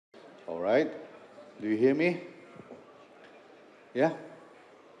All right. Do you hear me? Yeah?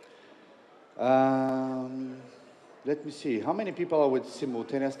 Um, Let me see. How many people are with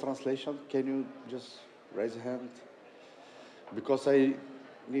simultaneous translation? Can you just raise a hand? Because I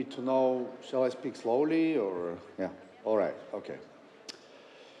need to know, shall I speak slowly or? Yeah. All right. Okay.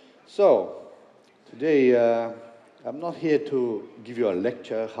 So, today I'm not here to give you a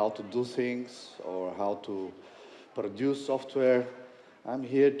lecture how to do things or how to produce software. I'm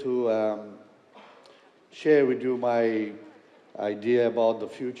here to share with you my idea about the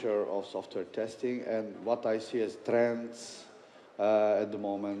future of software testing and what I see as trends at the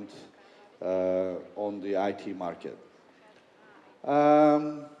moment on the IT market.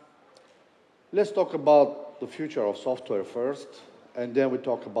 Um, let's talk about the future of software first, and then we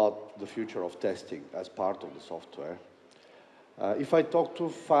talk about the future of testing as part of the software. If I talk too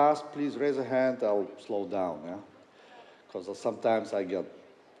fast, please raise a hand, I'll slow down, yeah? Because sometimes I get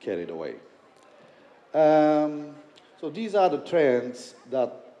carried away. So these are the trends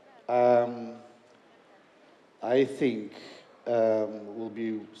that I think will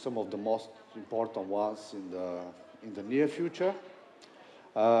be some of the most important ones in the near future.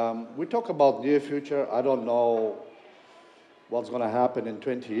 We talk about near future. I don't know what's going to happen in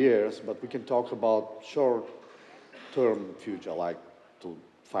 20 years, but we can talk about short-term future, like to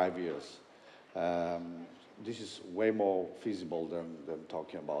 5 years. This is way more feasible than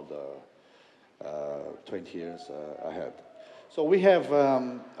talking about the 20 years ahead. So we have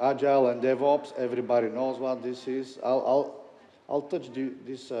Agile and DevOps. Everybody knows what this is. I'll touch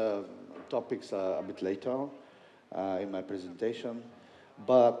these topics a bit later in my presentation.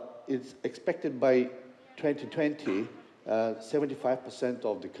 But it's expected by 2020, 75%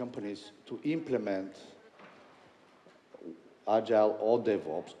 of the companies to implement Agile or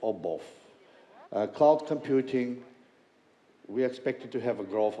DevOps or both. Cloud computing, we expect to have a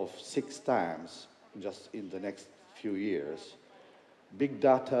growth of 6 times just in the next few years. Big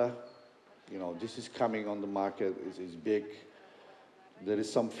data, this is coming on the market, is big. There is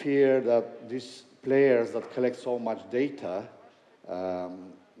some fear that these players that collect so much data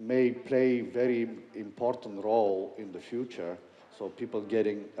may play a very important role in the future. So people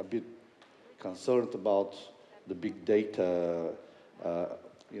getting a bit concerned about the big data,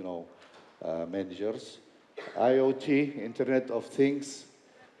 managers. IoT, Internet of Things,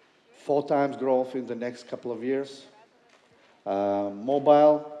 4 times growth in the next couple of years.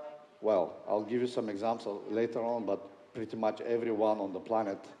 Mobile, well, I'll give you some examples later on, but pretty much everyone on the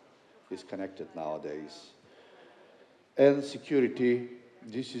planet is connected nowadays. And security,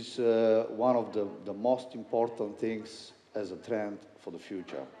 this is one of the most important things as a trend for the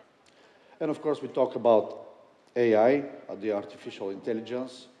future. And of course, we talk about AI, the artificial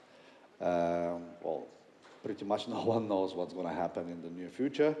intelligence. Well, pretty much no one knows what's going to happen in the near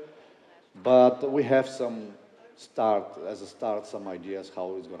future. But we have some ideas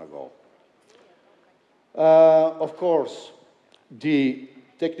how it's going to go. Of course, the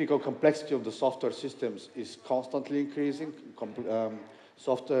technical complexity of the software systems is constantly increasing.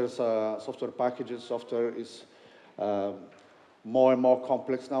 Software packages, software is more and more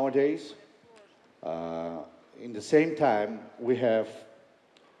complex nowadays. In the same time, we have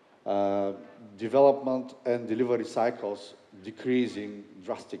development and delivery cycles decreasing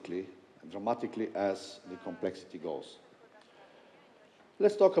dramatically as the complexity goes.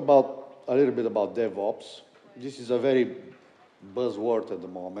 Let's talk a little bit about DevOps. This is a very buzzword at the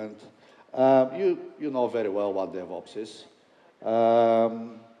moment. You know very well what DevOps is.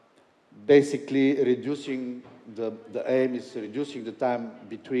 Basically, the aim is reducing the time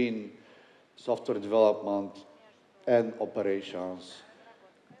between software development and operations,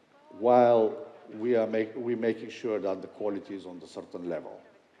 while we're making sure that the quality is on a certain level.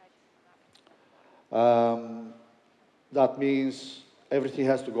 That means everything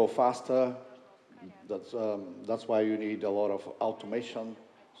has to go faster. That's why you need a lot of automation.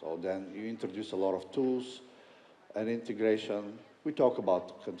 So then you introduce a lot of tools and integration. We talk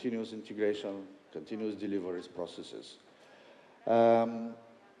about continuous integration, continuous deliveries processes.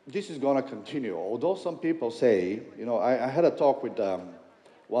 This is going to continue. Although some people say, I had a talk with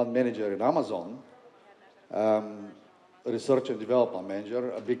one manager in Amazon, research and development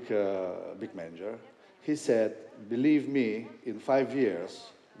manager, a big manager. He said, believe me, in 5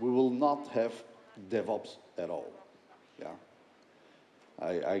 years, we will not have DevOps at all. Yeah,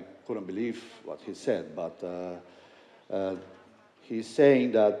 I couldn't believe what he said, but he's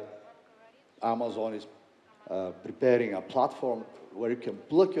saying that Amazon is preparing a platform where you can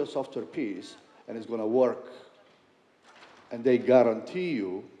plug your software piece and it's going to work. And they guarantee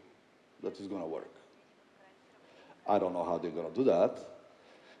you that it's going to work. I don't know how they're going to do that,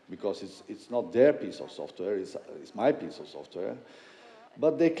 because it's not their piece of software, it's my piece of software.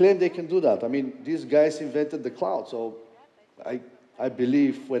 But they claim they can do that. I mean, these guys invented the cloud, so I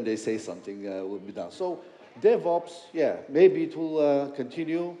believe when they say something will be done. So DevOps, yeah, maybe it will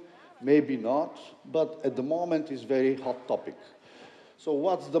continue, maybe not, but at the moment it's very hot topic. So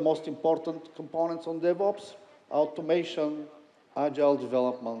what's the most important components on DevOps? Automation, agile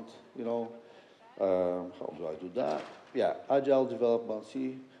development, you know, how do I do that? Yeah, agile development,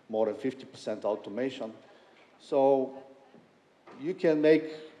 see, more than 50% automation. So you can make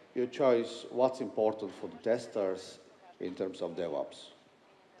your choice what's important for the testers in terms of DevOps.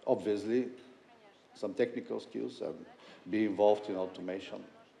 Obviously, some technical skills and be involved in automation.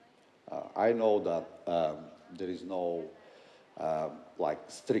 I know that there is no like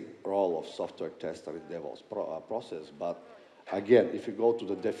strict role of software tester in DevOps process, but again, if you go to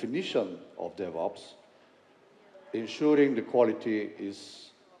the definition of DevOps, ensuring the quality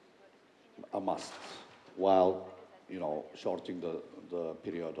is a must, while shortening the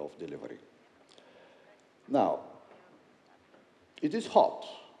period of delivery. Now, it is hot,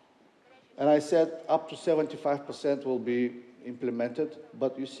 and I said up to 75% will be implemented,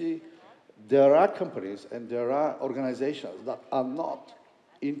 but you see, there are companies and there are organizations that are not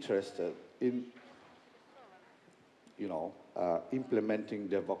interested in implementing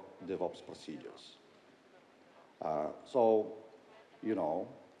DevOps procedures. So,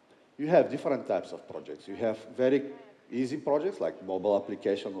 you have different types of projects. You have very easy projects like mobile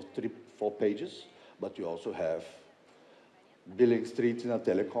application of 3-4 pages, but you also have billing streets in a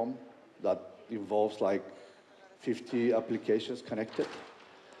telecom that involves like 50 applications connected.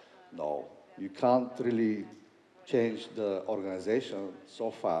 No, you can't really change the organization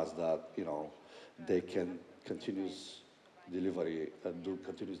so fast that they can do continuous delivery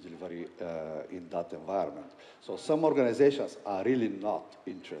in that environment. So some organizations are really not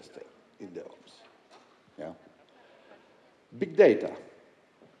interested in DevOps. Yeah. Big data.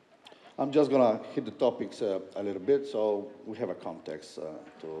 I'm just going to hit the topics a little bit so we have a context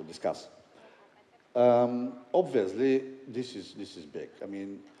to discuss. Obviously, this is big. I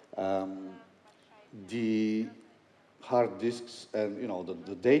mean, the hard disks and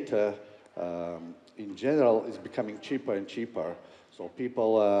the data in general is becoming cheaper and cheaper. So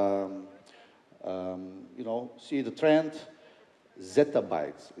people see the trend.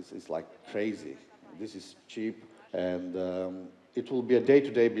 Zettabytes, it's like crazy. This is cheap, and it will be a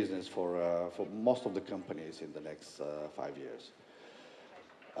day-to-day business for most of the companies in the next 5 years.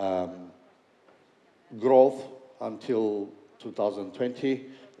 Growth until 2020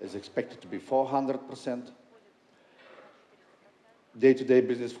 is expected to be 400%. Day-to-day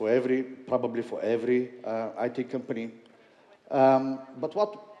business probably for every IT company. But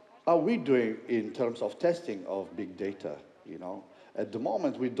what are we doing in terms of testing of big data? At the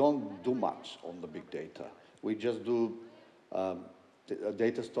moment, we don't do much on the big data. We just do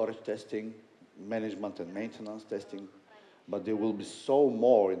data storage testing, management and maintenance testing, but there will be so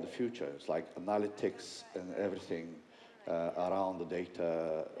more in the future. It's like analytics and everything around the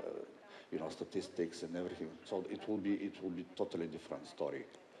data, statistics and everything. So it will be totally different story,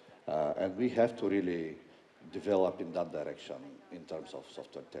 and we have to really develop in that direction in terms of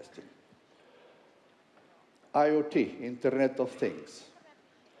software testing. IoT, Internet of Things.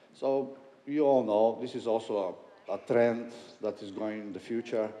 So you all know this is also a trend that is going in the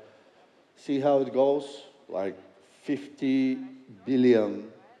future. See how it goes? Like 50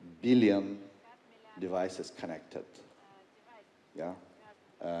 billion devices connected. Yeah,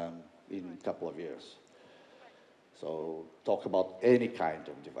 in a couple of years. So talk about any kind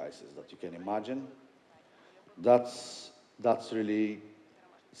of devices that you can imagine. That's really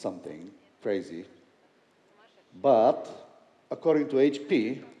something crazy. But according to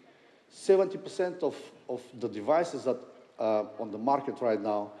HP, 70% of the devices that are on the market right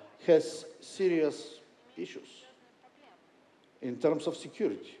now has serious issues in terms of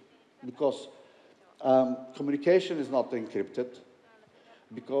security, because communication is not encrypted,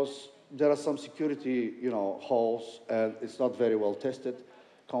 because there are some security holes and it's not very well tested.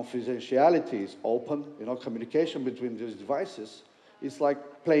 Confidentiality is open. Communication between these devices is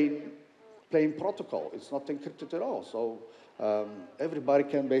like plain protocol. It's not encrypted at all. So everybody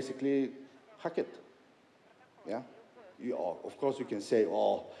can basically hack it. Yeah. Of course, you can say,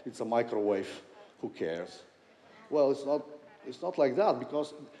 "Oh, it's a microwave. Who cares?" Well, it's not like that,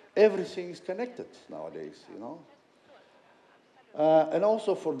 because everything is connected nowadays. And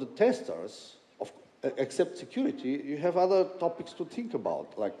also for the testers, except security, you have other topics to think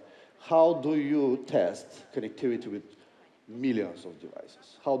about, like how do you test connectivity with millions of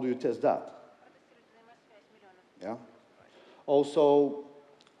devices? How do you test that? Yeah. Also,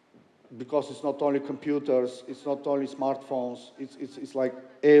 because it's not only computers, it's not only smartphones, it's like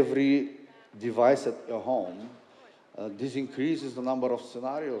every device at your home. This increases the number of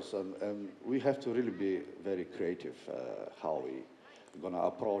scenarios, and we have to really be very creative how we're going to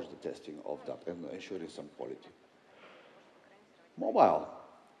approach the testing of that and ensuring some quality. Mobile.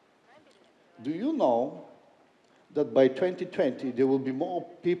 Do you know that by 2020 there will be more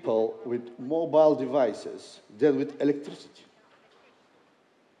people with mobile devices than with electricity?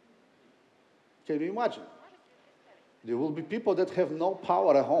 Can you imagine? There will be people that have no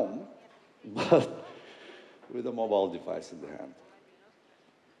power at home, but with a mobile device in the hand.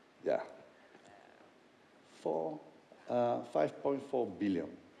 Yeah. 5.4 billion.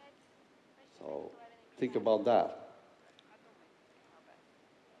 So think about that.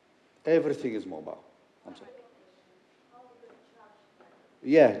 Everything is mobile. I'm sorry.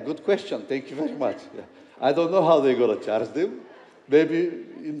 Yeah, good question. Thank you very much. Yeah. I don't know how they're going to charge them. Maybe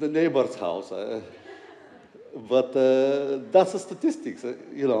in the neighbor's house. But that's the statistics,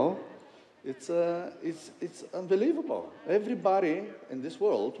 you know. It's unbelievable. Everybody in this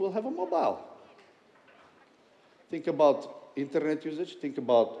world will have a mobile. Think about internet usage. Think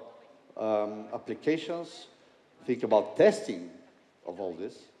about applications. Think about testing of all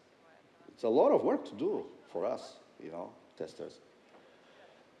this. It's a lot of work to do for us, you know, testers.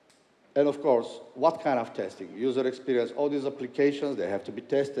 And of course, what kind of testing? User experience, all these applications, they have to be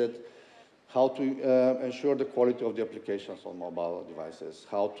tested. How to ensure the quality of the applications on mobile devices.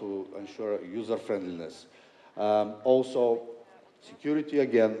 How to ensure user-friendliness. Also, security,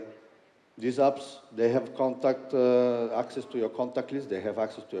 again. These apps, they have access to your contact list. They have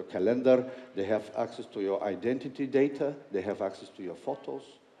access to your calendar. They have access to your identity data. They have access to your photos.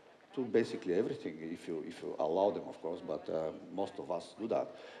 To basically everything, if you allow them, of course, but most of us do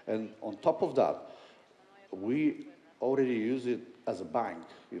that. And on top of that, we already use it as a bank,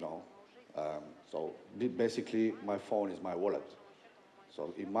 you know. So basically, my phone is my wallet.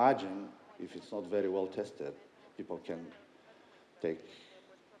 So imagine if it's not very well tested, people can take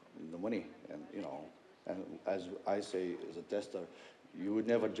the money, and you know. And as I say as a tester, you would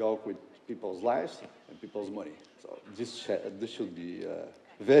never joke with people's lives and people's money. So this should be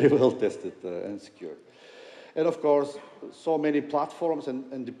very well tested and secured. And of course, so many platforms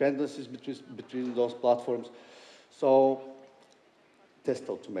and dependencies between those platforms. So test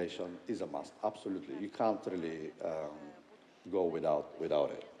automation is a must, absolutely. You can't really go without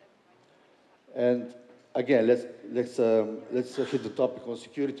it. And again, let's hit the topic on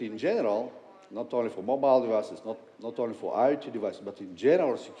security in general, not only for mobile devices, not only for IoT devices, but in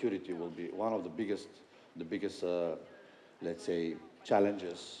general, security will be one of the biggest, let's say,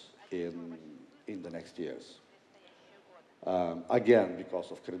 challenges in the next years. Again,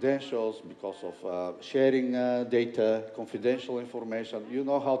 because of credentials, because of sharing data, confidential information. You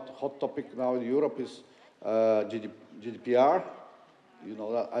know how hot topic now in Europe is GDPR. You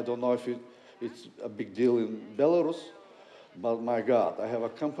know that. I don't know if it's a big deal in Belarus, but my God, I have a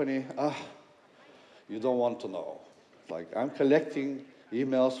company. You don't want to know. Like I'm collecting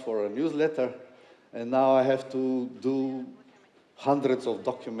emails for a newsletter, and now I have to do hundreds of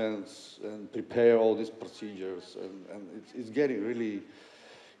documents and prepare all these procedures, and it's getting really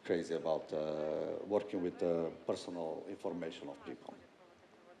crazy about working with personal information of people.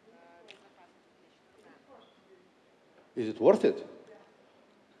 Is it worth it?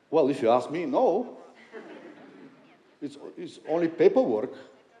 Well, if you ask me, no. It's only paperwork,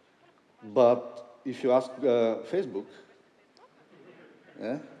 but if you ask Facebook,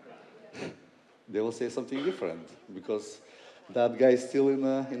 yeah, they will say something different, because that guy is still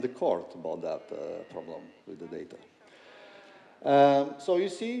in the court about that problem with the data. So you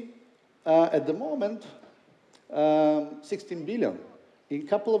see, at the moment, 16 billion. In a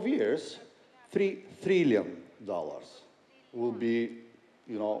couple of years, $3 trillion will be,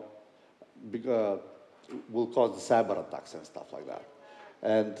 you know, will cause the cyber attacks and stuff like that.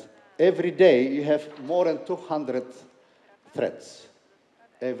 And every day, you have more than 200 threats.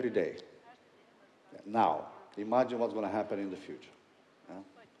 Every day. Now. Imagine what's going to happen in the future. Yeah?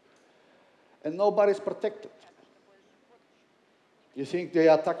 And nobody's protected. You think they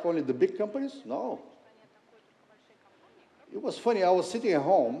attack only the big companies? No. It was funny, I was sitting at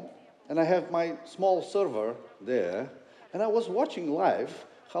home, and I have my small server there, and I was watching live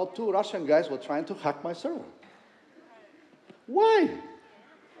how two Russian guys were trying to hack my server. Why?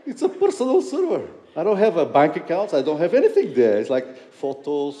 It's a personal server. I don't have a bank account, I don't have anything there. It's like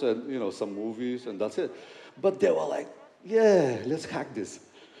photos and, you know, some movies, and that's it. But they were like, yeah, let's hack this.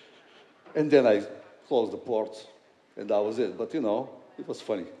 And then I closed the ports, and that was it. But, you know, it was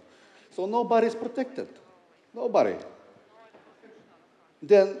funny. So nobody's protected. Nobody.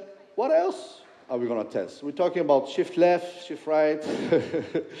 Then What else are we going to test? We're talking about shift left, shift right.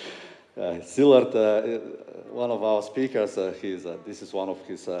 Zillard, one of our speakers, this is one of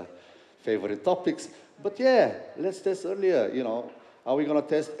his favorite topics. But yeah, let's test earlier, you know. Are we going to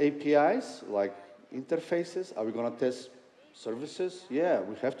test APIs, like interfaces? Are we going to test services? Yeah,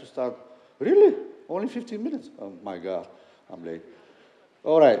 we have to start. Really? Only 15 minutes? Oh my God, I'm late.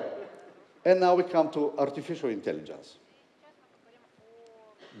 All right. And now we come to artificial intelligence.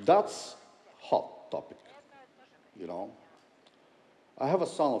 That's hot topic, you know. I have a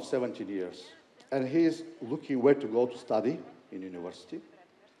son of 17 years, and he's looking where to go to study in university,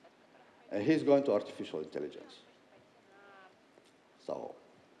 and he's going to artificial intelligence. So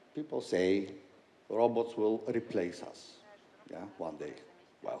people say robots will replace us, yeah, one day.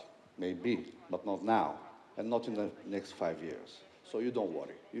 Well, maybe, but not now, and not in the next 5 years. So you don't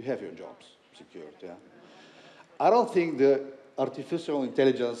worry. You have your jobs secured, yeah? I don't think the artificial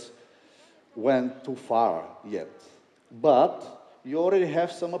intelligence went too far yet. But you already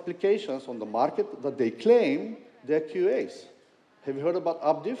have some applications on the market that they claim they're QAs. Have you heard about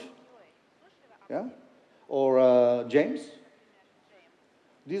Abdiv? Yeah? Or James?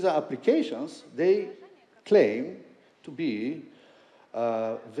 These are applications they claim to be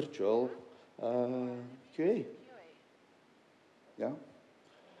virtual QA. Yeah?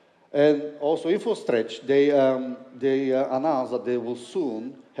 And also InfoStretch, they announced that they will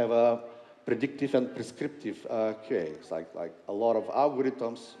soon have a predictive and prescriptive QA. It's like a lot of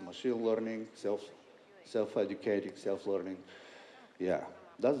algorithms, machine learning, self-educating, self-learning. Yeah,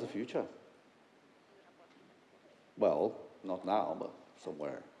 that's the future. Well, not now, but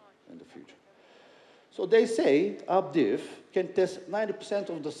somewhere in the future. So they say Abdiv can test 90%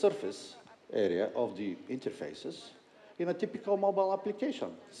 of the surface area of the interfaces in a typical mobile application,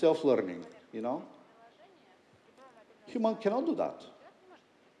 self-learning, you know? Human cannot do that,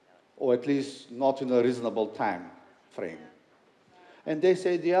 or at least not in a reasonable time frame. And they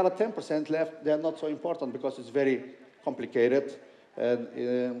say the other 10% left, they're not so important because it's very complicated and,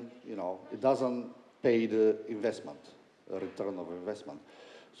 you know, it doesn't pay the investment, the return of investment.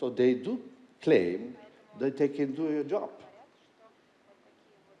 So they do claim that they can do your job.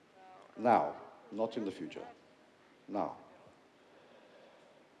 Now, not in the future. Now.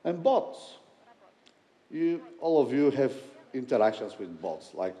 And bots. All of you have interactions with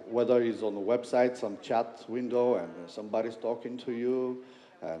bots, like whether it's on a website, some chat window, and somebody's talking to you,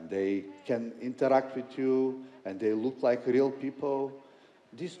 and they can interact with you, and they look like real people.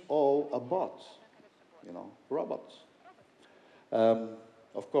 These all are bots, you know, robots.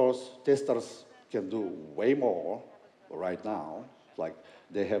 Of course, testers can do way more right now. Like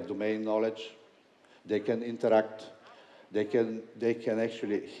they have domain knowledge, they can interact, they can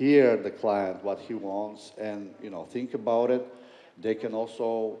actually hear the client what he wants and, you know, think about it. They can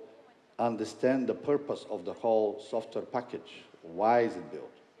also understand the purpose of the whole software package. Why is it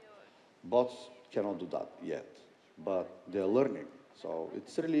built? Bots cannot do that yet, but they're learning. So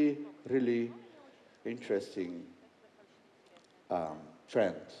it's really, really interesting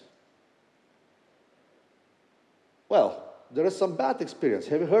trend. Well, there is some bad experience.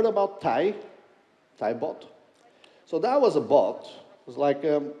 Have you heard about Thai bot? So that was a bot. It was like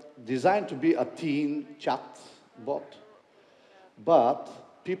designed to be a teen chat bot. But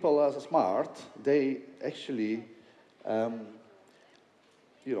people are smart. They actually,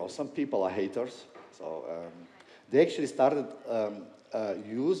 you know, some people are haters. So they actually started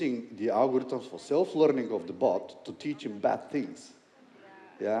using the algorithms for self-learning of the bot to teach him bad things.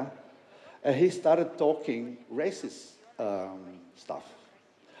 Yeah? And he started talking racist stuff.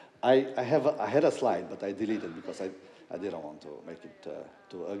 I had a slide, but I deleted because I didn't want to make it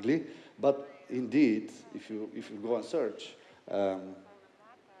too ugly. But indeed, if you go and search,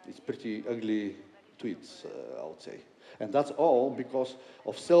 it's pretty ugly tweets, I would say. And that's all because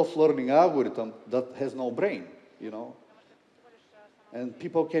of self-learning algorithm that has no brain, you know. And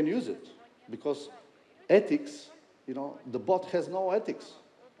people can use it because ethics, you know, the bot has no ethics.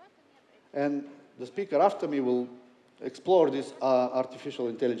 And the speaker after me will explore this artificial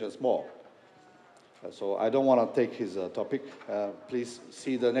intelligence more. So I don't want to take his topic. Please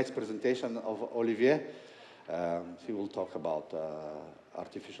see the next presentation of Olivier. He will talk about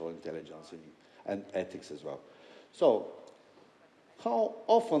artificial intelligence and ethics as well. So how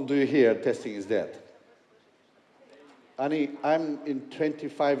often do you hear testing is dead? Annie, I'm in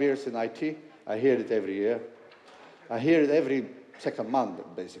 25 years in IT. I hear it every year. I hear it every second month,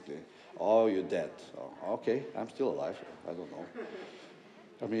 basically. Oh, you're dead. Oh, okay, I'm still alive. I don't know.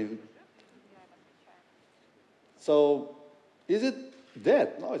 I mean, so is it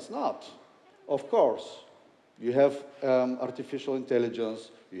dead? No, it's not. Of course, you have artificial intelligence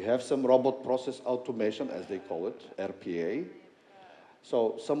You have some robot process automation, as they call it, RPA.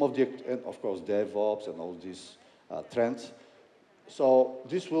 So some of the, and of course, DevOps and all these trends. So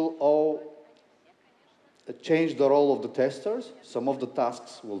this will all change the role of the testers. Some of the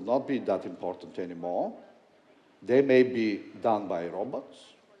tasks will not be that important anymore. They may be done by robots,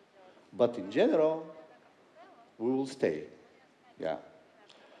 but in general, we will stay. Yeah.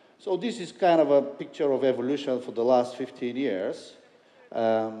 So this is kind of a picture of evolution for the last 15 years.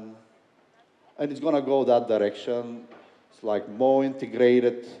 And it's going to go that direction. It's like more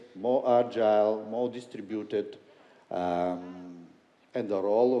integrated, more agile, more distributed, and the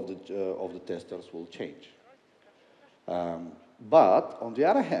role of the testers will change. But on the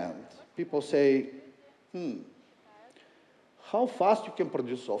other hand, people say, how fast you can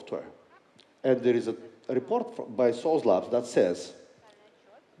produce software? And there is a report by Source Labs that says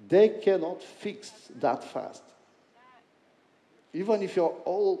they cannot fix that fast. Even if your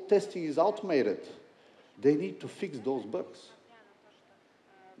all testing is automated, they need to fix those bugs,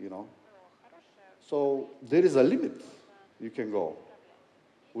 you know. So there is a limit you can go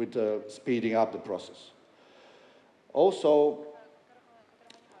with speeding up the process. Also,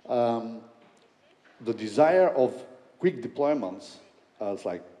 the desire of quick deployments, it's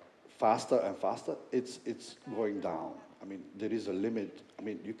like faster and faster, it's going down. I mean, there is a limit. I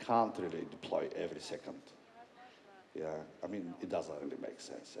mean, you can't really deploy every second. Yeah, I mean, it doesn't really make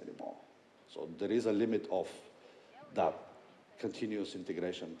sense anymore. So there is a limit of that continuous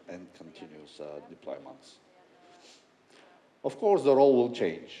integration and continuous deployments. Of course, the role will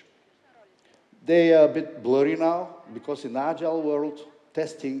change. They are a bit blurry now because in agile world,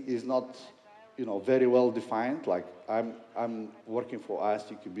 testing is not, very well defined. Like I'm working for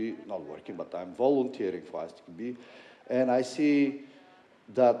ISTQB, not working, but I'm volunteering for ISTQB, and I see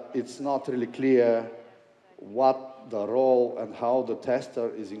that it's not really clear what the role and how the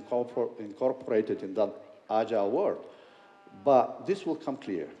tester is incorporated in that agile world. But this will come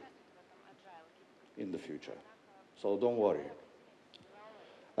clear in the future, so don't worry.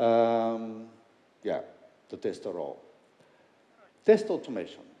 Yeah, the tester role. Test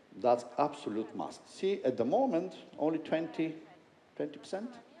automation, that's absolute must. See, at the moment, only 20%?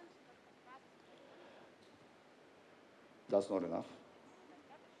 That's not enough.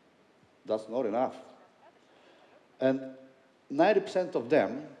 That's not enough. And 90% of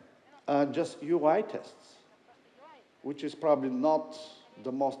them are just UI tests, which is probably not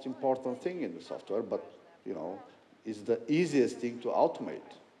the most important thing in the software, but, is the easiest thing to automate.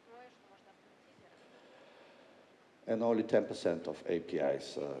 And only 10% of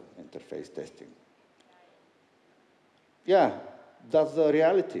APIs interface testing. Yeah, that's the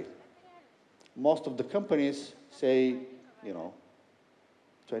reality. Most of the companies say,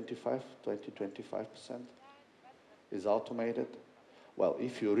 25% is automated. Well,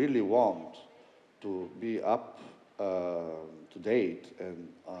 if you really want to be up to date and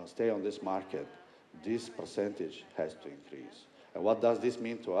stay on this market, this percentage has to increase. And what does this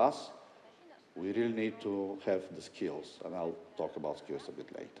mean to us? We really need to have the skills, and I'll talk about skills a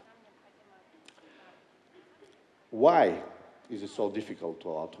bit later. Why is it so difficult to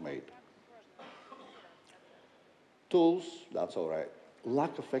automate? Tools, that's all right.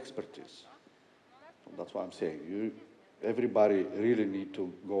 Lack of expertise. That's what I'm saying. Everybody really need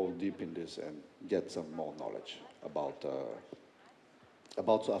to go deep in this and get some more knowledge about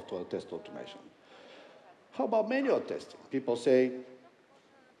software test automation. How about manual testing? People say,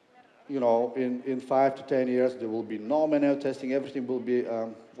 in 5 to 10 years, there will be no manual testing. Everything will be,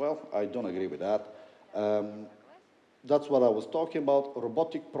 well, I don't agree with that. That's what I was talking about.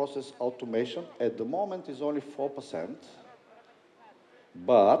 Robotic process automation at the moment is only 4%.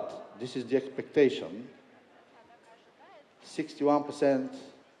 But this is the expectation. 61%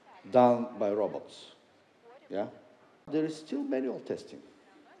 done by robots. Yeah? There is still manual testing.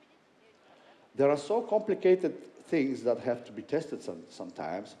 There are so complicated things that have to be tested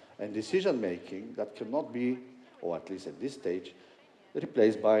sometimes, and decision-making that cannot be, or at least at this stage,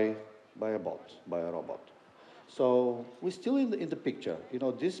 replaced by a bot, by a robot. So we're still in the picture.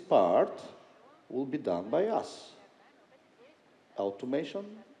 This part will be done by us. Automation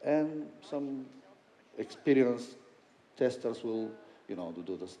and some experienced testers will,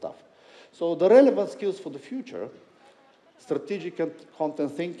 do the stuff. So the relevant skills for the future, strategic and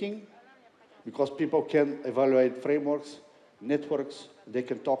content thinking, because people can evaluate frameworks, networks, they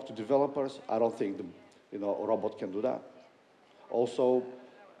can talk to developers. I don't think a robot can do that. Also,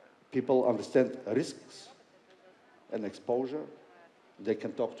 people understand risks and exposure. They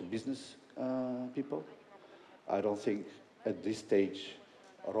can talk to business people. I don't think at this stage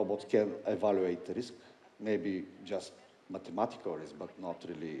robots can evaluate the risk. Maybe just mathematical risks, but not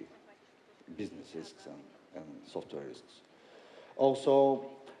really business risks and software risks. Also,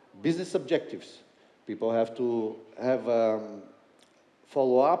 business objectives. People have to have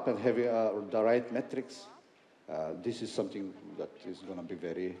follow up and have the right metrics. This is something that is going to be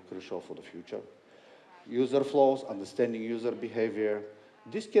very crucial for the future. User flows, understanding user behavior.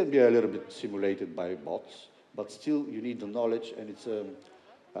 This can be a little bit simulated by bots, but still you need the knowledge, and it's an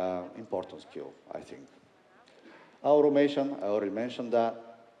important skill, I think. Automation, I already mentioned that.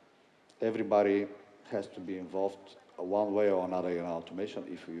 Everybody has to be involved one way or another in automation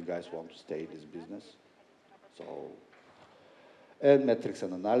if you guys want to stay in this business. So, and metrics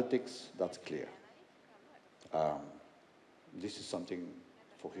and analytics, that's clear. This is something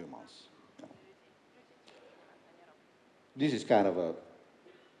for humans. Yeah. This is kind of an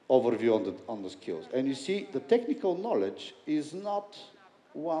overview on the skills. And you see, the technical knowledge is not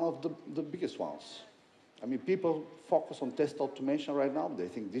one of the biggest ones. I mean, people focus on test automation right now. They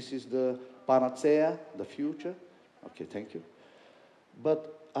think this is the panacea, the future. Okay, thank you.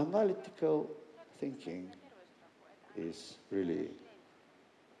 But analytical thinking is really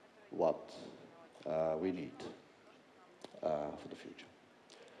what we need for the future.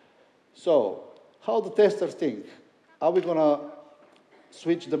 So, how the testers think? Are we going to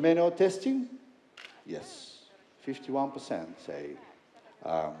switch the manual testing? Yes, 51% say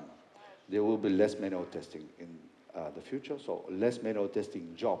there will be less manual testing in the future, so less manual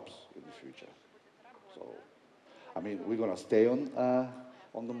testing jobs in the future. So, I mean, we're going to stay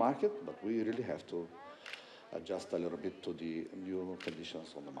on the market, but we really have to adjust a little bit to the new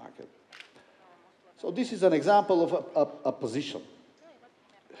conditions on the market. So this is an example of a position.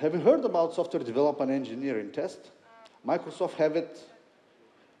 Have you heard about software development engineering test? Microsoft have it.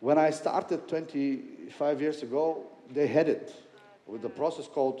 When I started 25 years ago, they had it with a process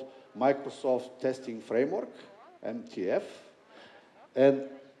called Microsoft Testing Framework, MTF, and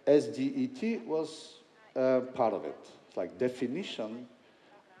SDET was part of it. It's like definition.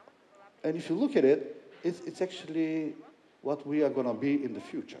 And if you look at it, it's actually what we are going to be in the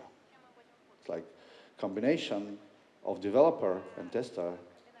future. It's like combination of developer and tester,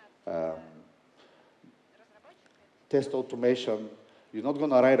 test automation. You're not going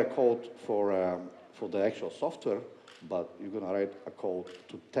to write a code for the actual software, but you're going to write a code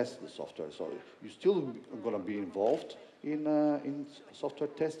to test the software. So you're still going to be involved in software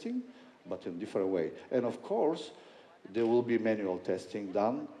testing, but in a different way. And of course, there will be manual testing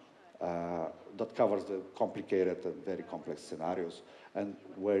done that covers the complicated and very complex scenarios, and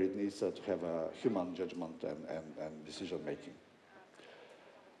where it needs to have a human judgment and decision making.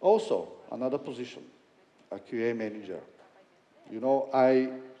 Also, another position, a QA manager. You know, I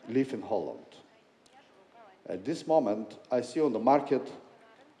live in Holland. At this moment, I see on the market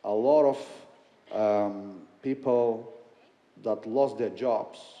a lot of people that lost their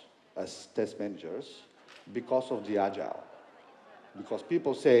jobs as test managers because of the agile. Because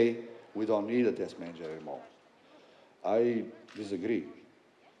people say, we don't need a test manager anymore. I disagree.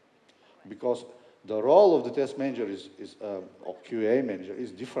 Because the role of the test manager or QA manager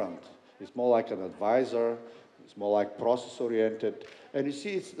is different. It's more like an advisor. It's more like process-oriented. And you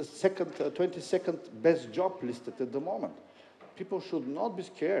see, it's the 22nd best job listed at the moment. People should not be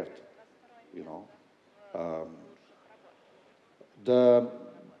scared, you know. The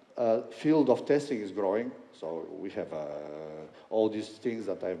field of testing is growing. So we have all these things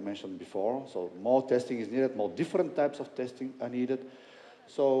that I've mentioned before. So more testing is needed, more different types of testing are needed.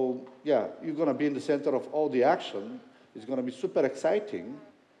 So yeah, you're going to be in the center of all the action. It's going to be super exciting.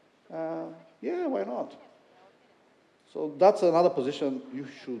 Yeah, why not? So that's another position you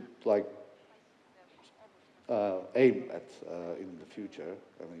should aim at in the future.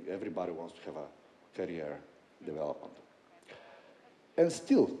 I mean, everybody wants to have a career development. And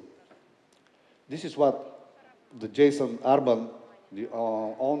still, this is what the Jason Urban, the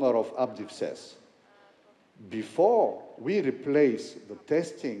owner of Abdiv, says. Before we replace the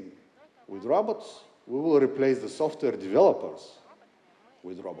testing with robots, we will replace the software developers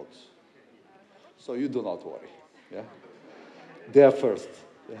with robots. So you do not worry. Yeah? They are first.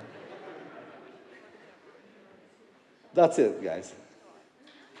 Yeah. That's it, guys.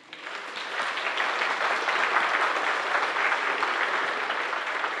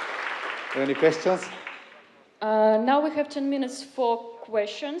 Any questions? Now we have 10 minutes for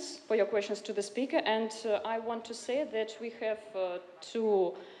questions, for your questions to the speaker, and I want to say that we have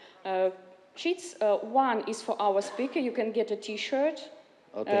two sheets. One is for our speaker. You can get a T-shirt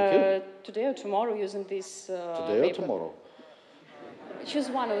today or tomorrow using this Today or tomorrow? Choose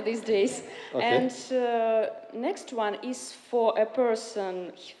one of these days. Okay. And next one is for a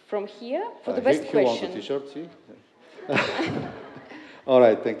person from here for the best question. He wants a T-shirt, see? All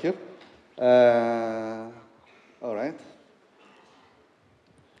right, thank you. All right.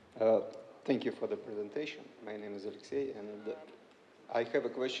 Thank you for the presentation. My name is Alexei, and I have a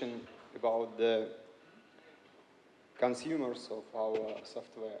question about the consumers of our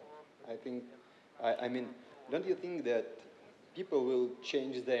software. I mean, don't you think that people will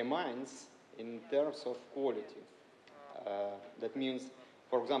change their minds in terms of quality? That means,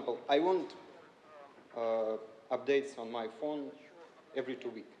 for example, I want updates on my phone every 2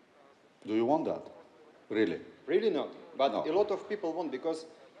 weeks. Do you want that? Really? Really not. But No. a lot of people want, because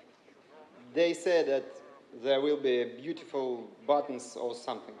they say that there will be beautiful buttons or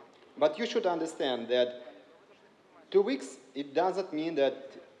something. But you should understand that 2 weeks, it doesn't mean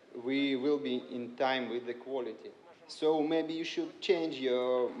that we will be in time with the quality. So maybe you should change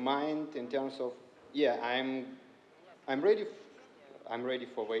your mind in terms of, yeah, I'm ready. I'm ready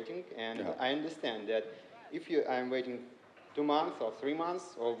for waiting, and Yeah. I understand that if I'm waiting 2 months or 3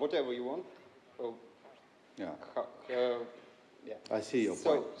 months or whatever you want. Yeah. Yeah. I see your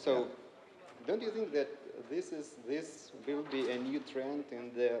point. So, Yeah. don't you think that this will be a new trend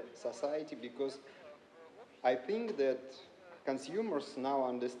in the society? Because I think that consumers now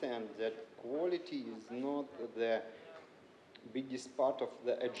understand that quality is not the biggest part of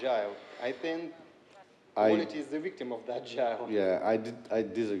the agile. I think quality is the victim of the agile. Yeah, I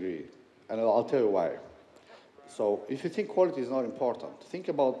disagree. And I'll tell you why. So if you think quality is not important, think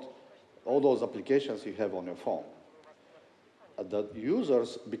about all those applications you have on your phone. The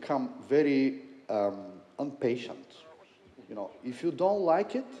users become very impatient. You know, if you don't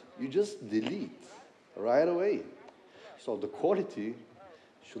like it, you just delete right away. So the quality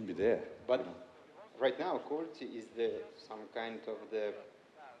should be there. But right now, quality is some kind of the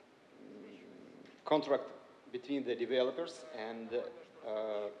contract between the developers and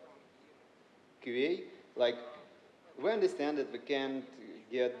QA. Like, we understand that we can't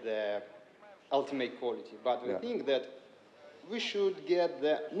get the ultimate quality, but we think that we should get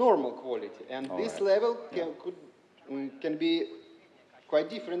the normal quality, and this level can be quite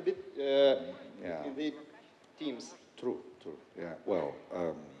different in the teams. True. Yeah. Well,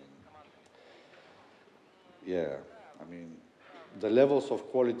 yeah. I mean, the levels of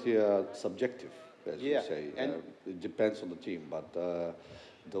quality are subjective, as you say. It depends on the team, but the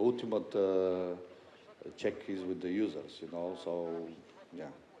ultimate check is with the users, you know. So, yeah.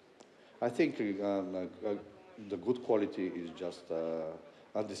 I think the good quality is just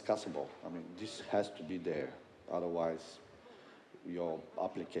undiscussable. I mean, this has to be there. Otherwise, your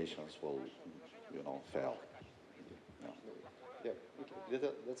applications will, you know, fail. Yeah, okay.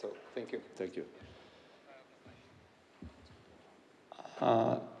 That's all. Thank you. Thank you.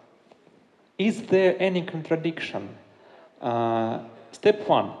 Is there any contradiction? Step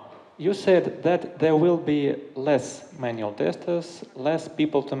one, you said that there will be less manual testers, less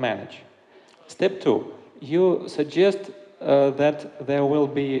people to manage. Step two, you suggest that there will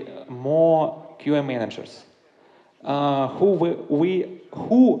be more QA managers. Who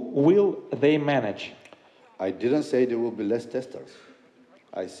will they manage? I didn't say there will be less testers.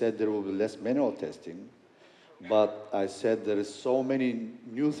 I said there will be less manual testing, but I said there is so many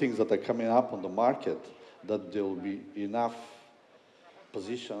new things that are coming up on the market that there will be enough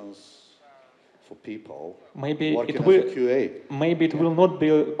positions for people working as a QA. Maybe it will not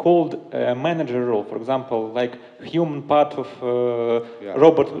be called a manager role, for example, like human part of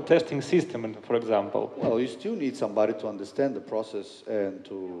robot testing system, for example. Well, you still need somebody to understand the process and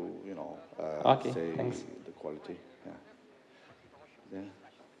to, you know, say thanks. the quality. Yeah.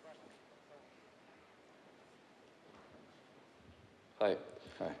 Hi.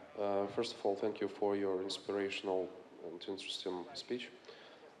 Hi. First of all, thank you for your inspirational and interesting speech.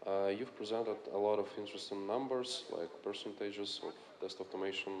 You've presented a lot of interesting numbers, like percentages of test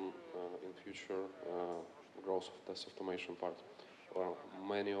automation in future, growth of test automation part, or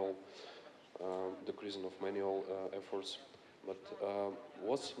manual, decreasing of manual efforts. But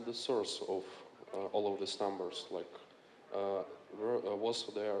what's the source of all of these numbers? Like, was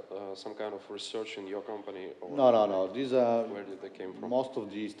there some kind of research in your company? Or No. These are, where did they came from? Most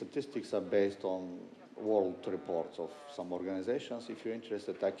of the statistics are based on world reports of some organizations. If you're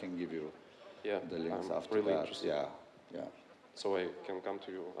interested, I can give you the links after really that. Interested. Yeah. So I can come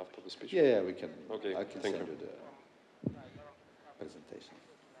to you after the speech? Yeah, we can. Okay, I can thank send you. you the presentation.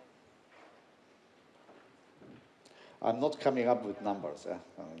 I'm not coming up with numbers.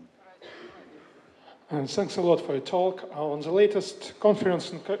 And thanks a lot for your talk. On the latest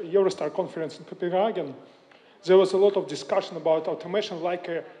conference, Eurostar conference in Copenhagen, there was a lot of discussion about automation like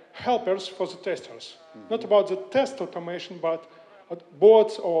helpers for the testers. Not about the test automation, but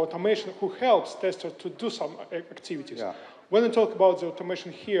bots or automation who helps testers to do some activities. Yeah. When you talk about the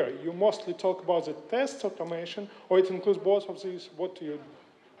automation here, you mostly talk about the test automation, or it includes both of these? What are your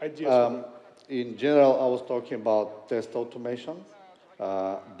ideas? In general, I was talking about test automation,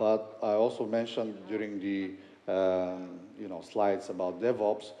 but I also mentioned during the slides about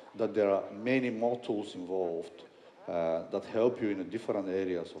DevOps that there are many more tools involved that help you in the different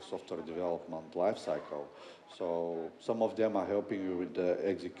areas of software development lifecycle. So some of them are helping you with the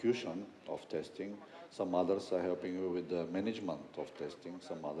execution of testing. Some others are helping you with the management of testing.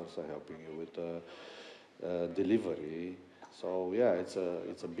 Some others are helping you with delivery. So yeah, it's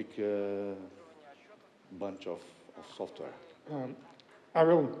a big bunch of software. I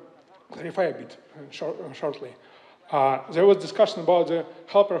will clarify a bit shortly. There was discussion about the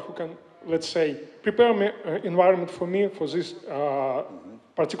helper who can, let's say, prepare me environment for me for this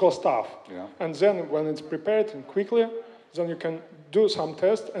particular stuff. Yeah. And then when it's prepared and quickly, then you can do some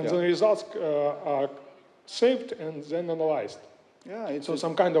tests, and the results are saved and then analyzed. Yeah, it's so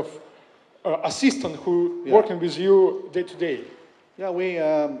some kind of assistant who working with you day to day. Yeah,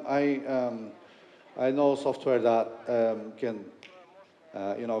 I know software that can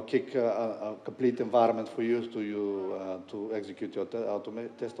kick a complete environment for you to execute your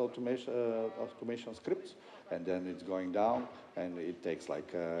test automation scripts, and then it's going down, and it takes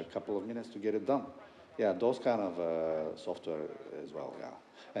like a couple of minutes to get it done. Yeah, those kind of software as well. Yeah,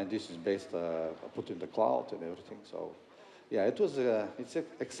 and this is based put in the cloud and everything. So, yeah, it's an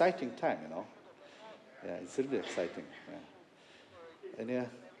exciting time, Yeah, it's really exciting. Yeah.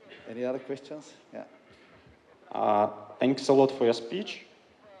 Any other questions? Yeah. Thanks a lot for your speech.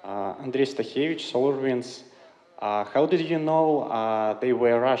 Andrei Stachevich, SolarWinds. How did you know they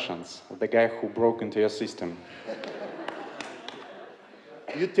were Russians, the guy who broke into your system?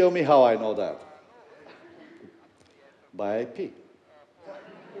 You tell me how I know that. By IP.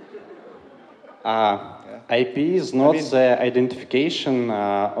 IP is not the identification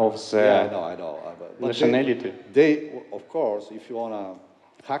of the Yeah, I know. But nationality. They, of course, if you want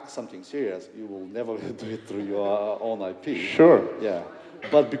to hack something serious, you will never do it through your own IP. Sure. Yeah.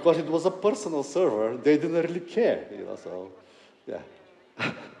 But because it was a personal server, they didn't really care, so, yeah.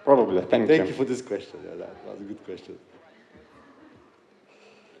 Probably, thank you. Thank you for this question. Yeah, that was a good question.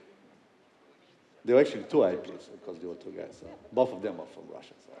 There were actually two IPs because there were two guys. So both of them are from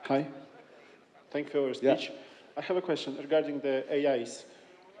Russia. So. Hi. Thank you for your speech. Yeah. I have a question regarding the AIs.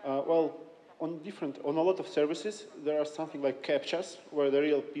 Well, on a lot of services, there are something like CAPTCHAs where the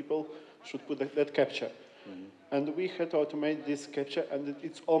real people should put that CAPTCHA. Mm-hmm. And we had to automate this CAPTCHA, and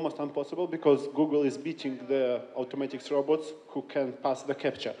it's almost impossible because Google is beating the automatic robots who can pass the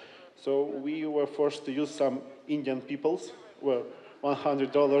CAPTCHA. So we were forced to use some Indian peoples, well,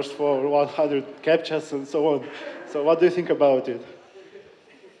 $100 for 100 CAPTCHAs and so on. So what do you think about it?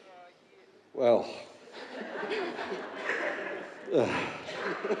 Well,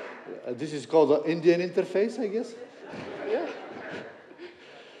 this is called the Indian interface, I guess. Yeah.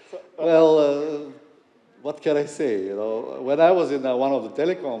 So, well, what can I say? When I was in one of the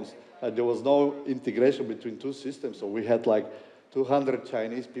telecoms, there was no integration between two systems. So we had like 200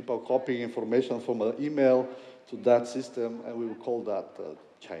 Chinese people copying information from an email to that system, and we would call that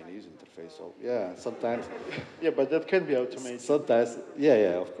Chinese interface. So yeah, sometimes. Yeah, but that can be automated. Sometimes,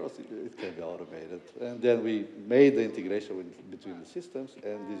 yeah, of course it can be automated. And then we made the integration between the systems,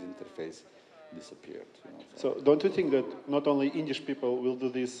 and this interface disappeared. So don't you think that not only English people will do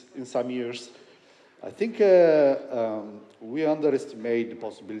this in some years? I think we underestimate the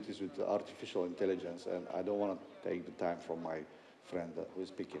possibilities with artificial intelligence, and I don't want to take the time from my friend who is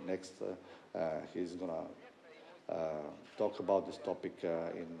speaking next. He's going to talk about this topic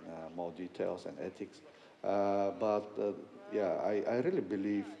in more details and ethics. Yeah, I really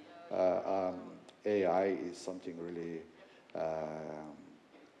believe AI is something really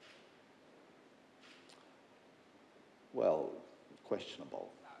questionable,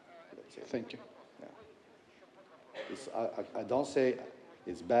 let's say. Thank you. Yeah. I don't say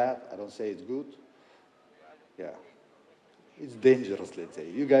it's bad. I don't say it's good. Yeah. It's dangerous, let's say.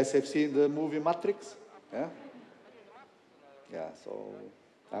 You guys have seen the movie Matrix? Yeah? Yeah, so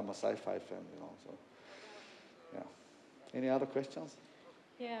I'm a sci-fi fan, so, yeah. Any other questions?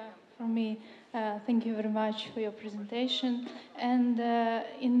 Yeah, from me, thank you very much for your presentation. And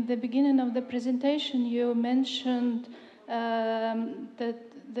in the beginning of the presentation, you mentioned that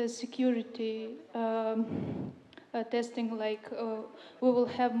the security testing, like will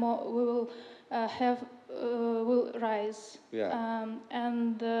rise. Yeah.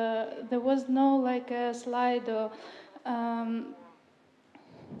 And there was no like a slide or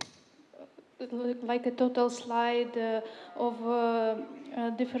like a total slide of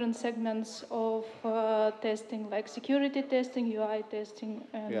different segments of testing, like security testing, UI testing,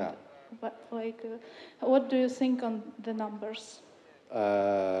 and Yeah. what do you think on the numbers?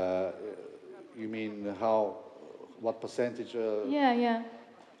 You mean what percentage? Yeah.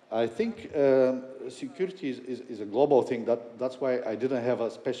 I think security is a global thing. That's why I didn't have a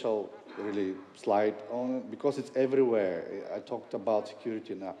special really slide on it, because it's everywhere. I talked about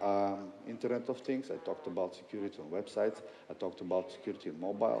security in Internet of Things. I talked about security on websites. I talked about security in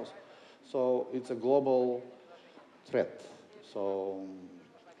mobiles. So it's a global threat. So,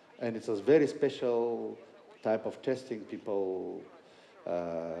 and it's a very special type of testing. People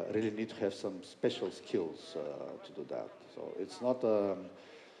really need to have some special skills to do that. So it's not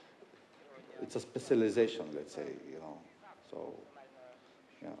it's a specialization, let's say, So,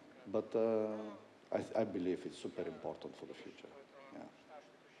 yeah. But I believe it's super important for the future.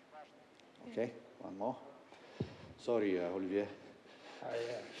 Yeah. Okay, one more. Sorry, Olivier.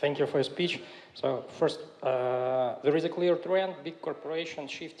 Thank you for your speech. So first, there is a clear trend, big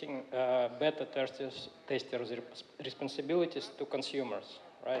corporations shifting beta testers' responsibilities to consumers,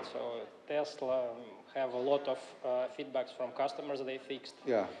 right? So Tesla have a lot of feedbacks from customers they fixed.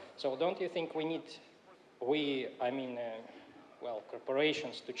 Yeah. So don't you think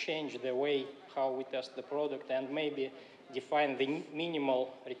corporations to change the way how we test the product and maybe define the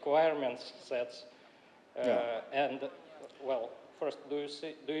minimal requirements sets? First, do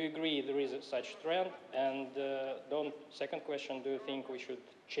you agree there is such trend? And second question, do you think we should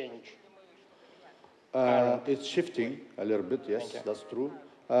change? It's shifting a little bit, yes, that's true.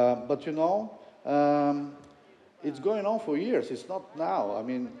 But it's going on for years. It's not now. I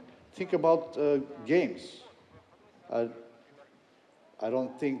mean, think about games. I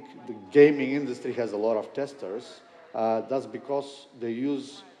don't think the gaming industry has a lot of testers. That's because they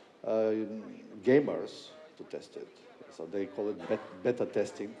use gamers to test it. So they call it beta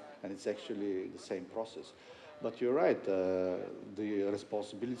testing, and it's actually the same process. But you're right, the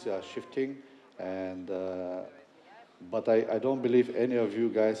responsibilities are shifting, but I don't believe any of you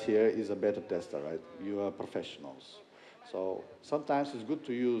guys here is a beta tester, right? You are professionals. So sometimes it's good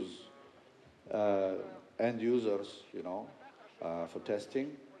to use end users, for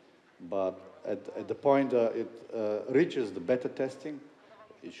testing, but at the point it reaches the beta testing,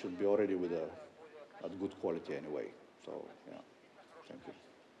 it should be already with a good quality anyway. So, yeah, thank you.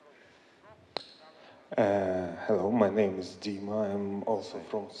 Hello, my name is Dima. I'm also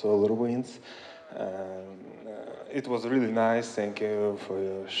from SolarWinds. It was really nice. Thank you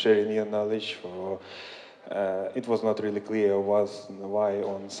for sharing your knowledge. It was not really clear why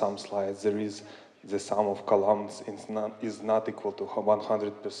on some slides there is the sum of columns is not equal to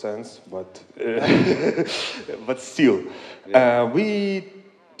 100%, but still. We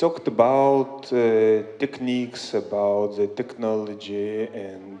talked about techniques, about the technology,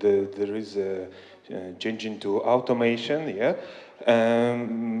 and there is a change into automation, yeah?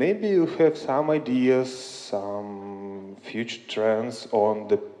 Maybe you have some ideas, some future trends on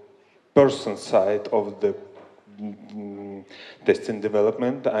the person side of the testing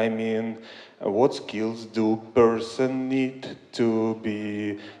development. I mean, what skills do person need to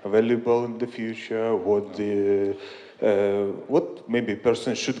be valuable in the future? What maybe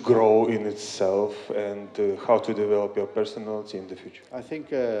person should grow in itself, and how to develop your personality in the future? I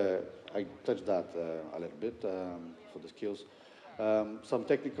think I touched that a little bit for the skills. Some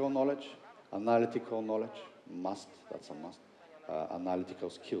technical knowledge, analytical knowledge, that's a must. Analytical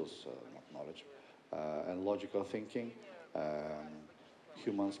skills, not knowledge, and logical thinking,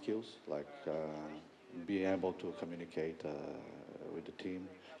 human skills, like being able to communicate with the team,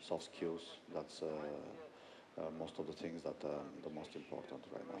 soft skills, that's most of the things that are the most important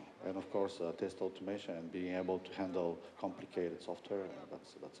right now. And of course, test automation and being able to handle complicated software,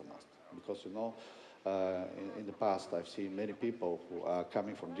 that's a must. Because, in the past, I've seen many people who are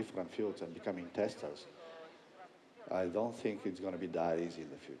coming from different fields and becoming testers. I don't think it's going to be that easy in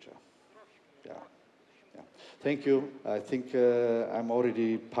the future. Yeah. Thank you. I think I'm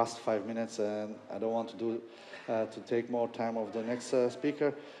already past 5 minutes, and I don't want to take more time of the next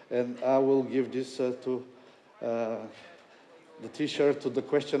speaker. And I will give this to the T-shirt to the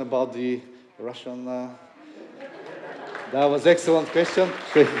question about the Russian. That was excellent question.